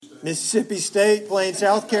Mississippi State playing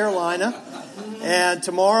South Carolina. And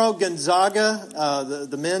tomorrow, Gonzaga,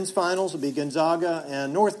 the men's finals will be Gonzaga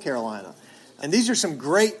and North Carolina. And these are some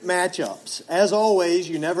great matchups. As always,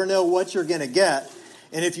 you never know what you're going to get.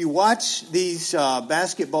 And if you watch these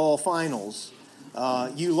basketball finals,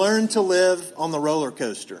 you learn to live on the roller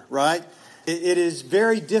coaster, right? It is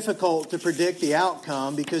very difficult to predict the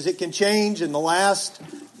outcome because it can change in the last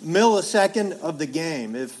millisecond of the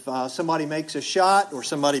game. If somebody makes a shot or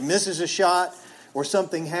somebody misses a shot or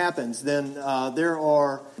something happens, then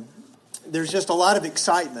there's just a lot of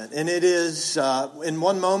excitement. And it is, in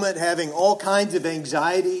one moment, having all kinds of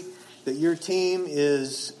anxiety that your team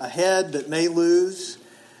is ahead but may lose.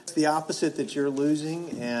 It's the opposite, that you're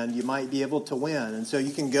losing and you might be able to win. And so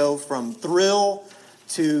you can go from thrill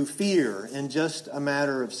to fear in just a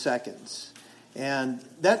matter of seconds. And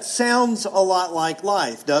that sounds a lot like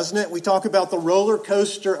life, doesn't it? We talk about the roller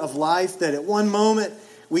coaster of life, that at one moment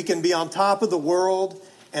we can be on top of the world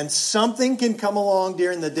and something can come along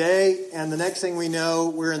during the day, and the next thing we know,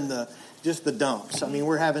 we're in the dumps. I mean,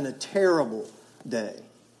 we're having a terrible day.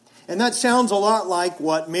 And that sounds a lot like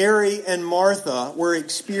what Mary and Martha were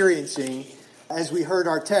experiencing as we heard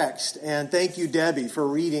our text. And thank you, Debbie, for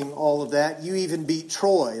reading all of that. You even beat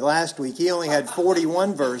Troy last week. He only had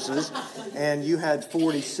 41 verses, and you had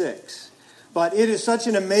 46. But it is such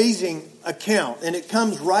an amazing account, and it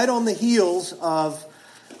comes right on the heels of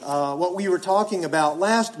what we were talking about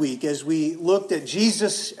last week as we looked at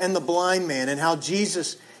Jesus and the blind man and how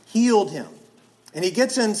Jesus healed him. And he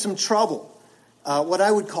gets in some trouble, what I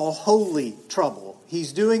would call holy trouble.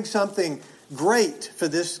 He's doing something great for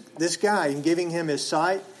this guy and giving him his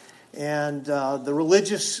sight. And the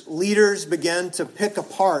religious leaders began to pick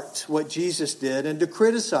apart what Jesus did and to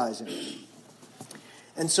criticize him.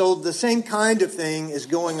 And so the same kind of thing is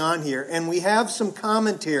going on here. And we have some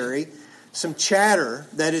commentary, some chatter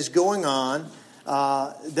that is going on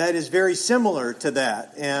that is very similar to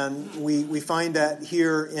that. And we find that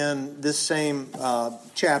here in this same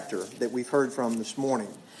chapter that we've heard from this morning.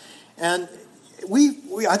 And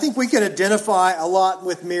I think we can identify a lot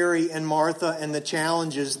with Mary and Martha and the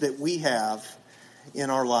challenges that we have in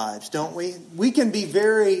our lives, don't we? We can be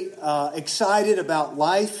very excited about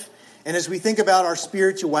life. And as we think about our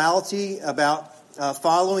spirituality, about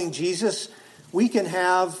following Jesus, we can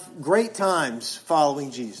have great times following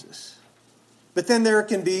Jesus. But then there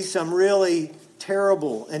can be some really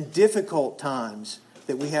terrible and difficult times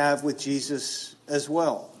that we have with Jesus as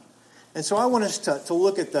well. And so I want us to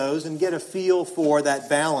look at those and get a feel for that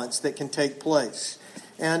balance that can take place.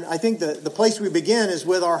 And I think the place we begin is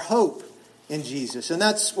with our hope in Jesus. And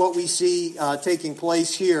that's what we see taking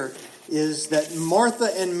place here, is that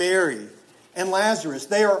Martha and Mary and Lazarus,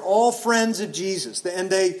 they are all friends of Jesus. And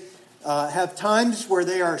they have times where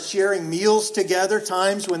they are sharing meals together,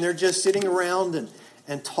 times when they're just sitting around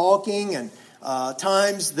and talking, and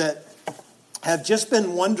times that have just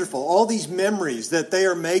been wonderful. All these memories that they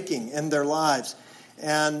are making in their lives.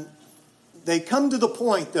 And they come to the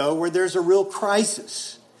point, though, where there's a real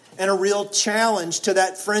crisis and a real challenge to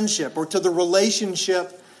that friendship or to the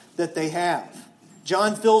relationship that they have.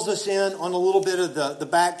 John fills us in on a little bit of the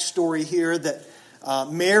backstory here, that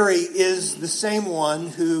Mary is the same one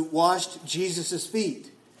who washed Jesus'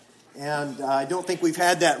 feet. And I don't think we've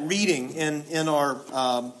had that reading in our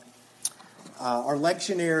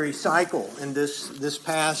lectionary cycle in this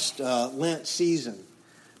past Lent season.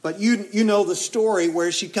 But you know the story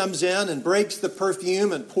where she comes in and breaks the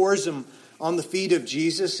perfume and pours them on the feet of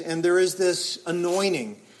Jesus. And there is this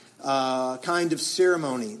anointing kind of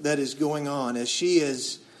ceremony that is going on as she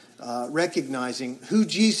is recognizing who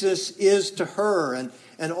Jesus is to her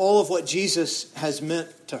and all of what Jesus has meant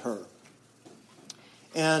to her.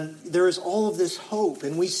 And there is all of this hope.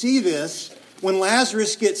 And we see this when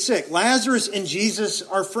Lazarus gets sick. Lazarus and Jesus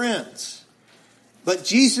are friends. But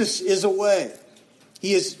Jesus is away.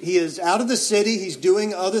 He is out of the city. He's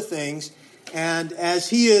doing other things. And as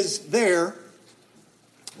he is there,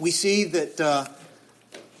 we see that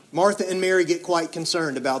Martha and Mary get quite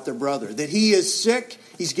concerned about their brother. That he is sick.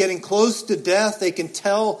 He's getting close to death. They can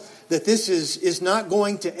tell that this is not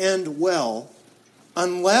going to end well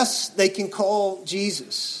unless they can call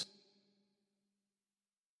Jesus.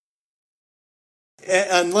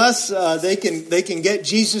 Unless they can get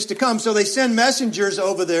Jesus to come. So they send messengers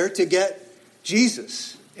over there to get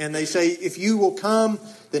Jesus. And they say, if you will come,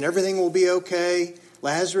 then everything will be okay.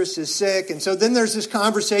 Lazarus is sick. And so then there's this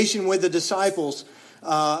conversation with the disciples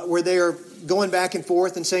where they are going back and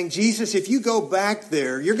forth and saying, Jesus, if you go back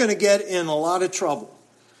there, you're going to get in a lot of trouble.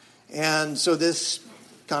 And so this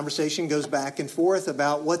conversation goes back and forth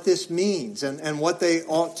about what this means and what they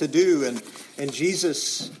ought to do. And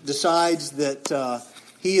Jesus decides that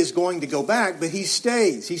he is going to go back, but he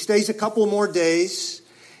stays. He stays a couple more days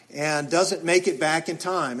and doesn't make it back in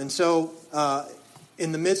time. And so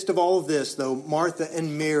in the midst of all of this, though, Martha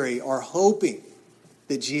and Mary are hoping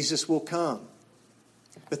that Jesus will come.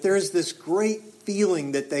 But there is this great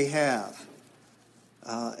feeling that they have.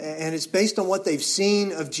 And it's based on what they've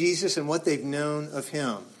seen of Jesus and what they've known of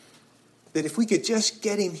him. That if we could just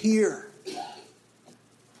get him here,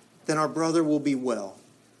 then our brother will be well.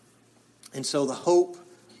 And so the hope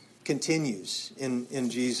continues in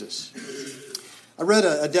Jesus. I read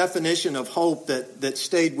a definition of hope that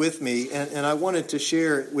stayed with me, and I wanted to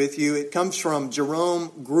share it with you. It comes from Jerome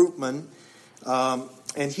Groopman,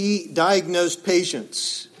 and he diagnosed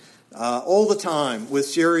patients all the time with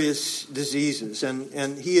serious diseases.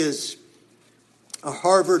 And he is a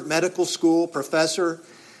Harvard Medical School professor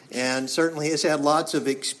and certainly has had lots of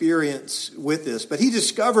experience with this. But he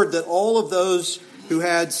discovered that all of those who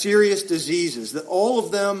had serious diseases, that all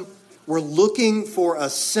of them were looking for a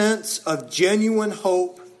sense of genuine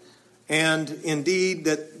hope, and indeed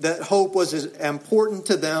that hope was as important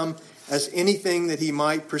to them as anything that he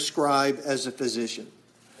might prescribe as a physician.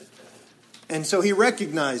 And so he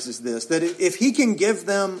recognizes this, that if he can give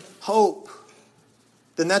them hope,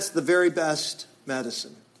 then that's the very best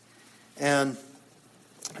medicine. And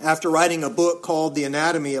after writing a book called The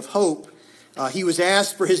Anatomy of Hope, he was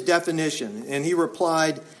asked for his definition, and he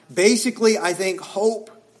replied, basically, I think hope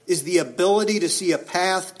is the ability to see a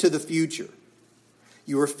path to the future.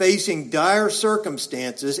 You are facing dire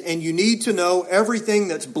circumstances, and you need to know everything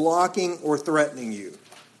that's blocking or threatening you.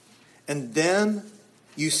 And then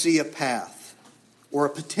you see a path, or a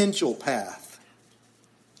potential path.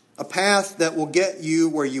 A path that will get you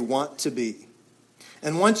where you want to be.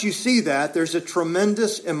 And once you see that, there's a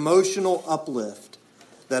tremendous emotional uplift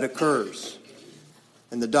that occurs.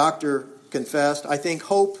 And the doctor confessed, I think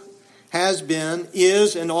hope has been,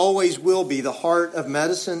 is, and always will be the heart of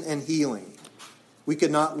medicine and healing. We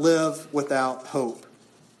could not live without hope.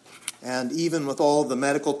 And even with all the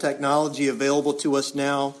medical technology available to us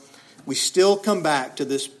now, we still come back to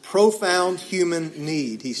this profound human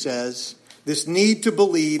need, he says, this need to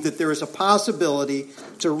believe that there is a possibility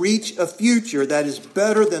to reach a future that is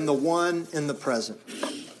better than the one in the present.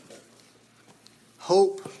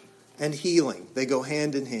 Hope and healing, they go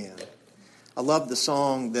hand in hand. I love the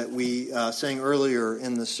song that we sang earlier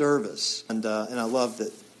in the service, and I love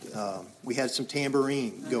that we had some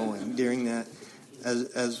tambourine going during that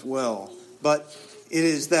as well. But it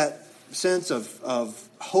is that sense of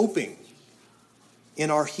hoping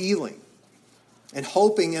in our healing and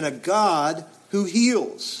hoping in a God who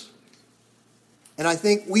heals. And I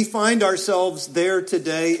think we find ourselves there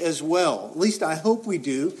today as well. At least I hope we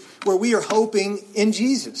do, where we are hoping in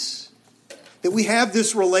Jesus. That we have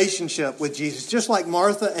this relationship with Jesus. Just like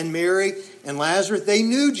Martha and Mary and Lazarus, they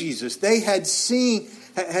knew Jesus. They had seen,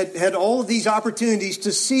 had all of these opportunities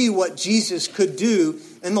to see what Jesus could do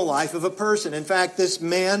in the life of a person. In fact, this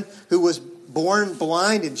man who was born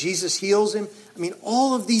blind and Jesus heals him. I mean,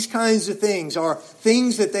 all of these kinds of things are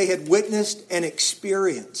things that they had witnessed and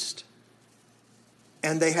experienced.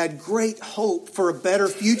 And they had great hope for a better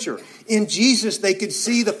future. In Jesus, they could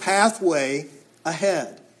see the pathway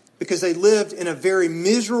ahead because they lived in a very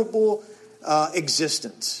miserable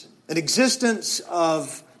existence. An existence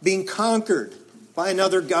of being conquered by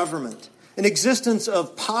another government. An existence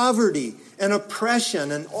of poverty and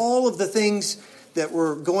oppression and all of the things that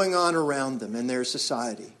were going on around them in their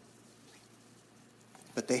society.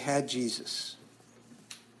 But they had Jesus.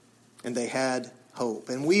 And they had hope.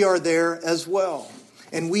 And we are there as well.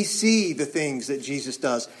 And we see the things that Jesus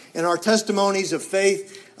does. In our testimonies of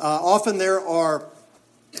faith, often there are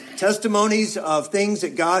testimonies of things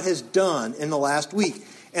that God has done in the last week.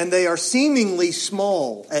 And they are seemingly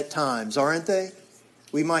small at times, aren't they?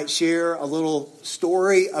 We might share a little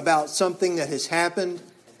story about something that has happened,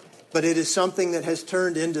 but it is something that has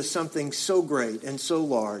turned into something so great and so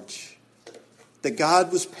large that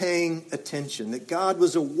God was paying attention, that God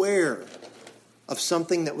was aware of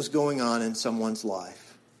something that was going on in someone's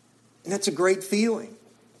life. And that's a great feeling.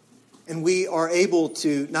 And we are able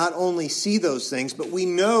to not only see those things, but we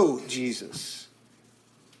know Jesus.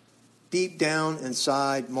 Deep down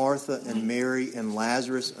inside Martha and Mary and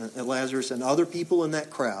Lazarus and other people in that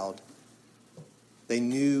crowd, they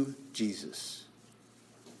knew Jesus.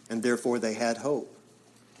 And therefore they had hope.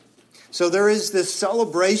 So there is this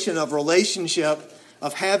celebration of relationship,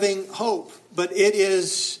 of having hope, but it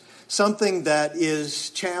is something that is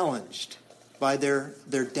challenged. by their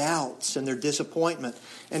doubts and their disappointment.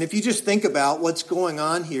 And if you just think about what's going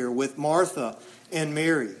on here with Martha and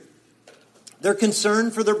Mary, they're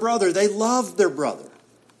concerned for their brother. They love their brother,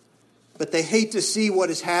 but they hate to see what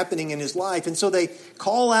is happening in his life. And so they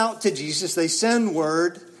call out to Jesus. They send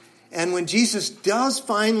word. And when Jesus does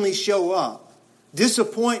finally show up,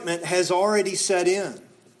 disappointment has already set in.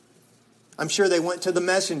 I'm sure they went to the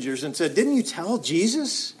messengers and said, "Didn't you tell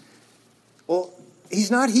Jesus? Well, he's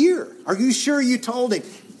not here. Are you sure you told him?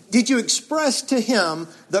 Did you express to him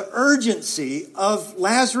the urgency of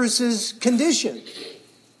Lazarus' condition?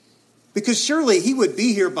 Because surely he would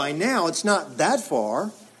be here by now. It's not that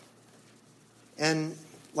far." And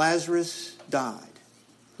Lazarus died.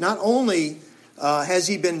 Not only has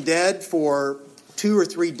he been dead for 2 or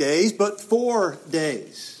 3 days, but 4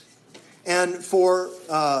 days. And for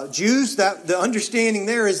Jews, that the understanding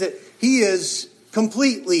there is that he is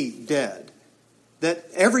completely dead. That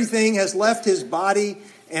everything has left his body,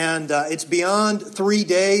 and it's beyond 3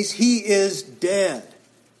 days. He is dead.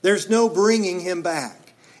 There's no bringing him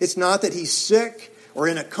back. It's not that he's sick or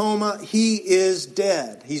in a coma. He is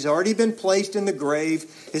dead. He's already been placed in the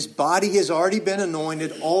grave. His body has already been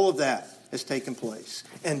anointed. All of that has taken place.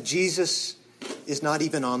 And Jesus is not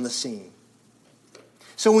even on the scene.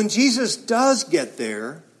 So when Jesus does get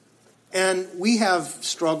there, and we have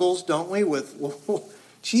struggles, don't we, with, well,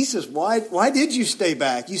 Jesus, why did you stay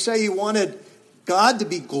back? You say you wanted God to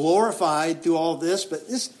be glorified through all this, but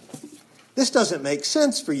this doesn't make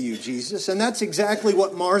sense for you, Jesus. And that's exactly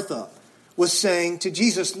what Martha was saying to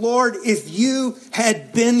Jesus. "Lord, if you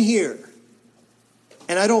had been here."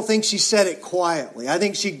 And I don't think she said it quietly. I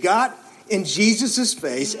think she got in Jesus'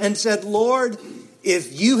 face and said, "Lord,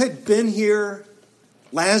 if you had been here,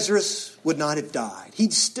 Lazarus would not have died.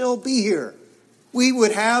 He'd still be here. We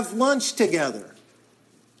would have lunch together.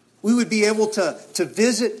 We would be able to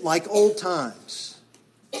visit like old times."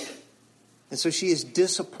 And so she is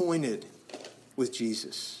disappointed with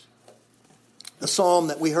Jesus. The psalm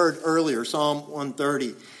that we heard earlier, Psalm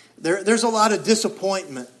 130, there's a lot of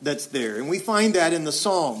disappointment that's there. And we find that in the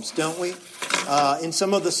Psalms, don't we? In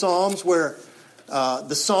some of the Psalms where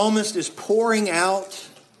the psalmist is pouring out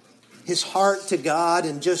his heart to God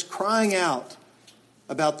and just crying out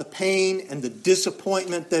about the pain and the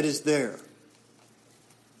disappointment that is there.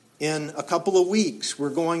 In a couple of weeks, we're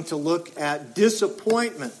going to look at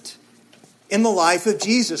disappointment in the life of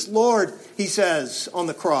Jesus. "Lord," he says on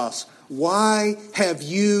the cross, "why have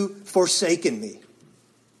you forsaken me?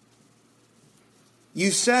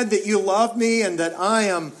 You said that you love me and that I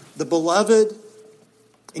am the beloved,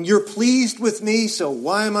 and you're pleased with me, so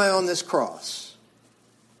why am I on this cross?"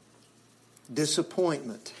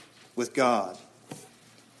 Disappointment with God.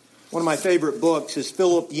 One of my favorite books is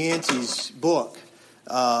Philip Yancey's book,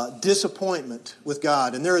 Disappointment with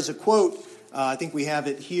God. And there is a quote, I think we have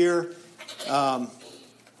it here.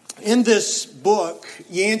 In this book,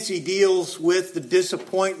 Yancey deals with the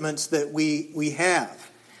disappointments that we have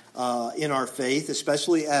in our faith,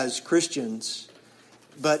 especially as Christians.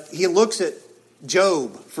 But he looks at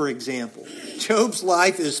Job, for example. Job's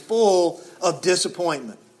life is full of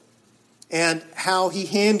disappointment and how he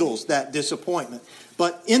handles that disappointment.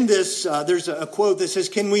 But in this, there's a quote that says,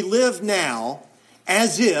 "Can we live now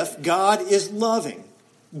as if God is loving,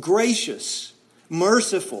 gracious,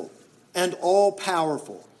 merciful, and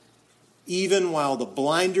all-powerful, even while the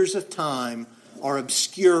blinders of time are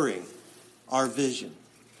obscuring our vision?"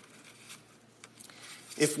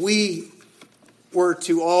 If we were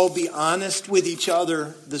to all be honest with each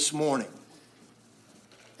other this morning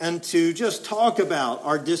and to just talk about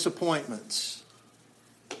our disappointments,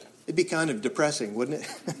 it'd be kind of depressing, wouldn't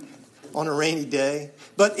it? On a rainy day.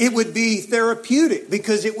 But it would be therapeutic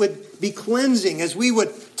because it would be cleansing as we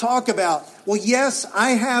would talk about, well, yes,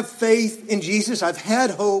 I have faith in Jesus. I've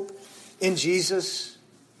had hope in Jesus.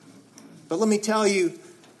 But let me tell you,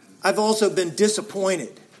 I've also been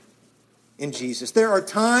disappointed in Jesus. There are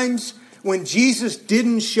times when Jesus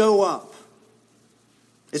didn't show up.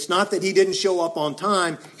 It's not that he didn't show up on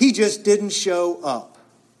time. He just didn't show up.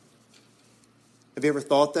 Have you ever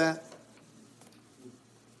thought that?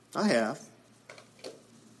 I have.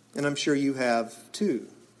 And I'm sure you have too.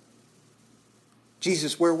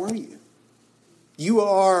 Jesus, where were you? You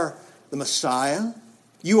are the Messiah.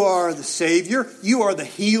 You are the Savior. You are the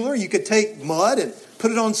healer. You could take mud and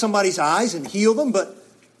put it on somebody's eyes and heal them, but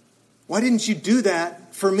why didn't you do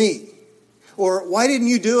that for me? Or why didn't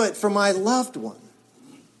you do it for my loved one?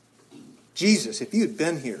 Jesus, if you had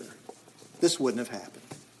been here, this wouldn't have happened.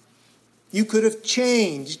 You could have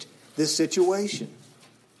changed this situation.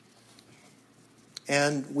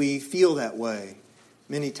 And we feel that way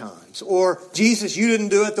many times. Or, Jesus, you didn't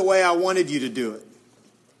do it the way I wanted you to do it.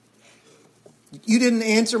 You didn't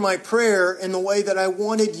answer my prayer in the way that I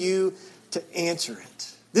wanted you to answer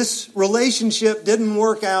it. This relationship didn't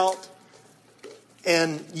work out,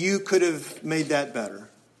 and you could have made that better.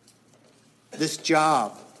 This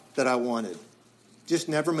job that I wanted just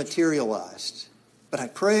never materialized. But I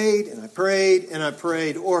prayed and I prayed and I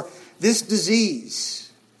prayed. Or this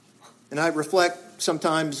disease. And I reflect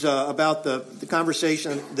sometimes about the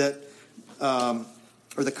conversation that,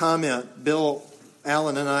 or the comment Bill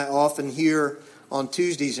Allen and I often hear on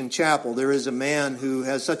Tuesdays in chapel. There is a man who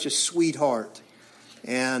has such a sweet heart.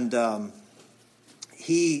 And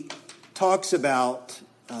he talks about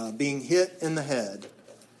being hit in the head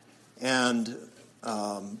and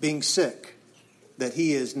being sick. That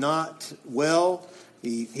he is not well.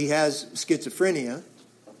 He has schizophrenia.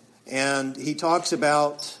 And he talks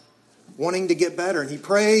about wanting to get better. And he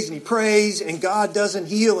prays, and God doesn't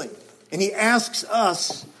heal him. And he asks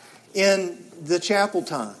us in the chapel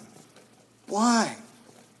time, why?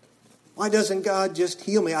 Why doesn't God just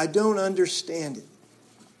heal me? I don't understand it.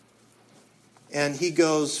 And he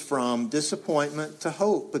goes from disappointment to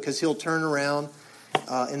hope, because he'll turn around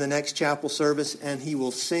in the next chapel service and he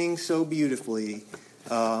will sing so beautifully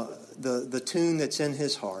the tune that's in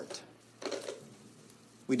his heart.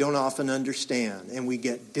 We don't often understand, and we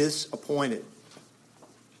get disappointed.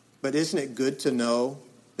 But isn't it good to know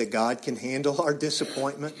that God can handle our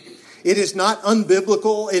disappointment? It is not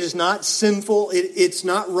unbiblical. It is not sinful. It's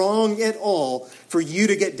not wrong at all for you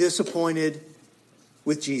to get disappointed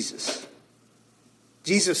with Jesus.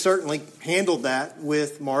 Jesus certainly handled that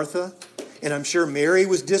with Martha. And I'm sure Mary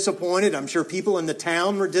was disappointed. I'm sure people in the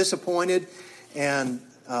town were disappointed. And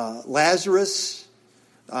Lazarus,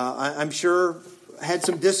 I'm sure, had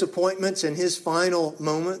some disappointments in his final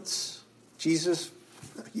moments. Jesus,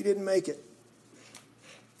 you didn't make it.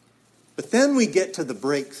 But then we get to the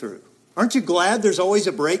breakthrough. Aren't you glad there's always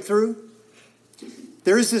a breakthrough?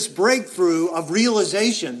 There is this breakthrough of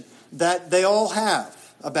realization that they all have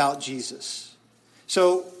about Jesus.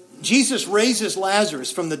 So Jesus raises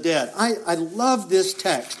Lazarus from the dead. I love this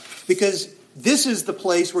text because this is the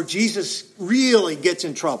place where Jesus really gets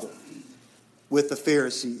in trouble with the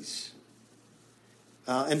Pharisees.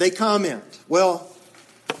 And they comment, well,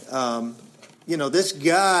 this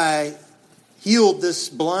guy healed this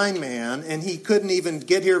blind man and he couldn't even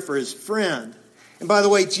get here for his friend. And by the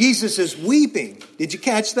way, Jesus is weeping. Did you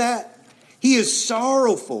catch that? He is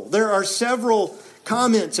sorrowful. There are several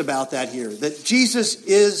comments about that here, that Jesus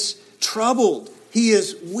is troubled. He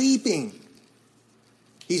is weeping.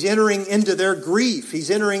 He's entering into their grief.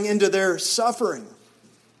 He's entering into their suffering.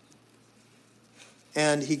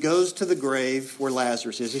 And he goes to the grave where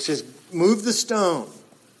Lazarus is. He says, move the stone.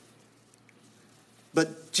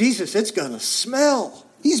 But Jesus, it's going to smell.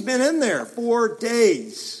 He's been in there 4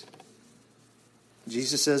 days.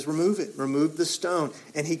 Jesus says, remove it. Remove the stone.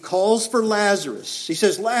 And he calls for Lazarus. He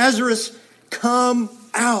says, Lazarus, come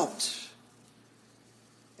out.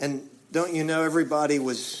 And don't you know, everybody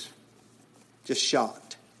was just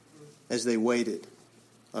shocked as they waited.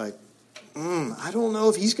 Like, I don't know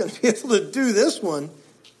if he's going to be able to do this one.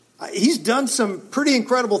 He's done some pretty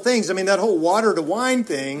incredible things. I mean, that whole water to wine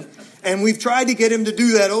thing. And we've tried to get him to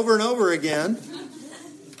do that over and over again.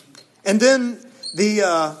 And then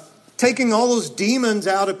the taking all those demons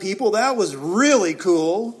out of people, that was really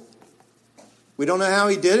cool. We don't know how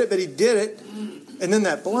he did it, but he did it. And then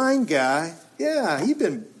that blind guy,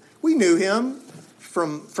 we knew him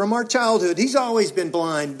from our childhood. He's always been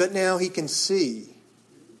blind, but now he can see.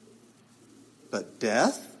 But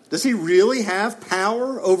death? Does he really have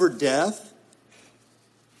power over death?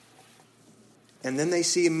 And then they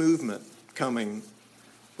see a movement coming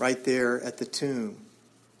right there at the tomb.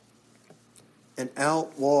 And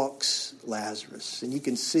out walks Lazarus. And you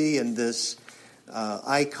can see in this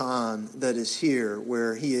icon that is here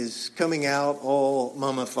where he is coming out all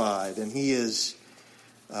mummified. And he is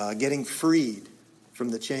getting freed from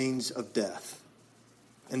the chains of death.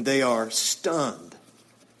 And they are stunned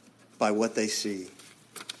by what they see.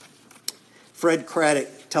 Fred Craddock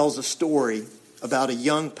tells a story about a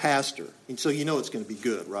young pastor. And so you know it's going to be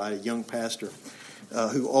good, right? A young pastor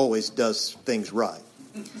who always does things right.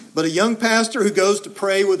 But a young pastor who goes to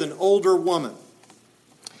pray with an older woman.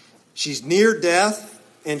 She's near death,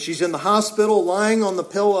 and she's in the hospital lying on the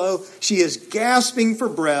pillow. She is gasping for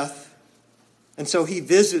breath. And so he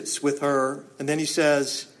visits with her, and then he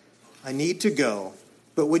says, I need to go,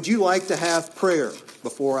 but would you like to have prayer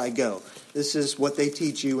before I go? This is what they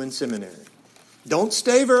teach you in seminary. Don't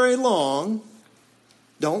stay very long.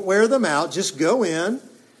 Don't wear them out. Just go in,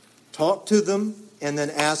 talk to them, and then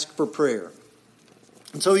ask for prayer.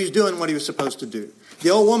 And so he's doing what he was supposed to do. The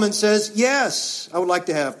old woman says, yes, I would like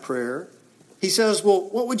to have prayer. He says, well,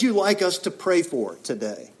 what would you like us to pray for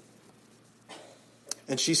today?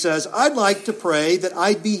 And she says, I'd like to pray that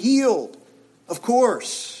I'd be healed. Of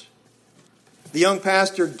course. The young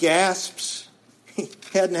pastor gasps. He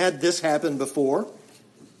hadn't had this happen before.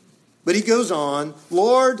 But he goes on,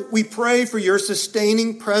 Lord, we pray for your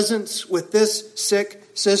sustaining presence with this sick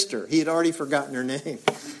sister. He had already forgotten her name.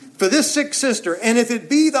 For this sick sister, and if it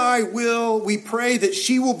be thy will, we pray that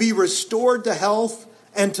she will be restored to health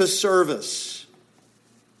and to service.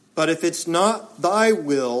 But if it's not thy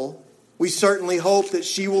will, we certainly hope that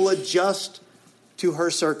she will adjust to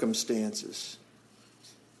her circumstances.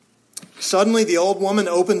 Suddenly, the old woman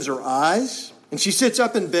opens her eyes, and she sits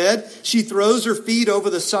up in bed. She throws her feet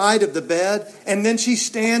over the side of the bed, and then she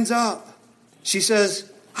stands up. She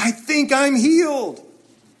says, I think I'm healed.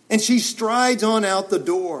 And she strides on out the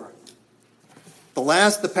door. The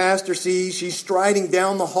last the pastor sees, she's striding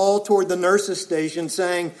down the hall toward the nurse's station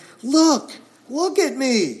saying, look at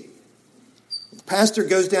me. The pastor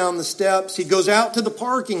goes down the steps. He goes out to the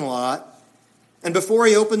parking lot. And before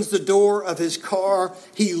he opens the door of his car,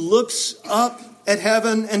 he looks up at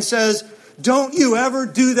heaven and says, don't you ever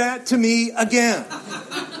do that to me again.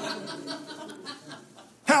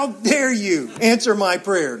 How dare you answer my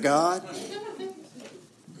prayer, God?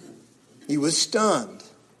 He was stunned.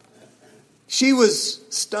 She was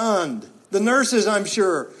stunned. The nurses, I'm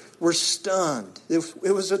sure, were stunned.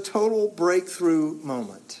 It was a total breakthrough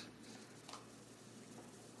moment.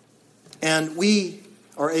 And we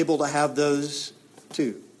are able to have those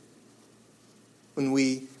too. When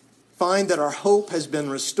we find that our hope has been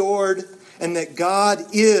restored and that God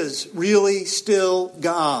is really still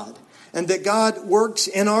God. And that God works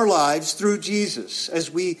in our lives through Jesus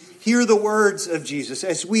as we hear the words of Jesus,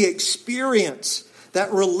 as we experience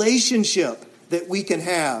that relationship that we can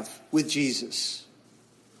have with Jesus.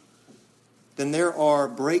 Then there are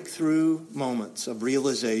breakthrough moments of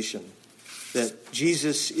realization that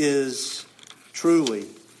Jesus is truly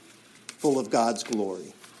full of God's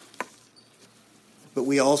glory. But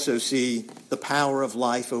we also see the power of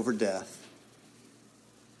life over death.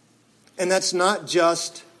 And that's not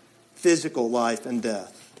just physical life and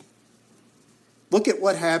death. Look at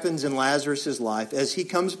what happens in Lazarus' life as he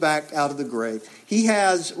comes back out of the grave. He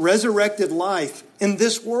has resurrected life in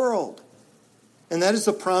this world. And that is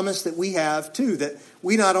the promise that we have too, that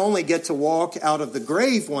we not only get to walk out of the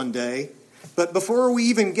grave one day, but before we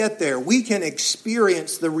even get there, we can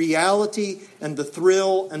experience the reality and the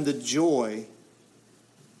thrill and the joy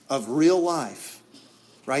of real life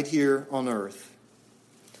right here on earth.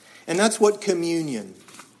 And that's what communion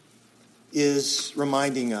is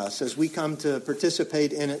reminding us as we come to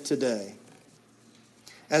participate in it today.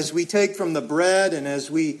 As we take from the bread and as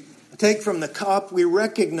we take from the cup, we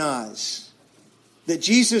recognize that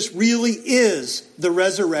Jesus really is the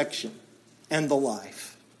resurrection and the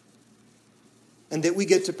life. And that we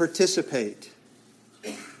get to participate.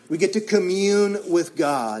 We get to commune with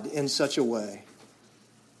God in such a way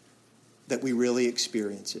that we really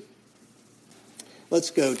experience it.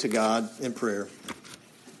 Let's go to God in prayer.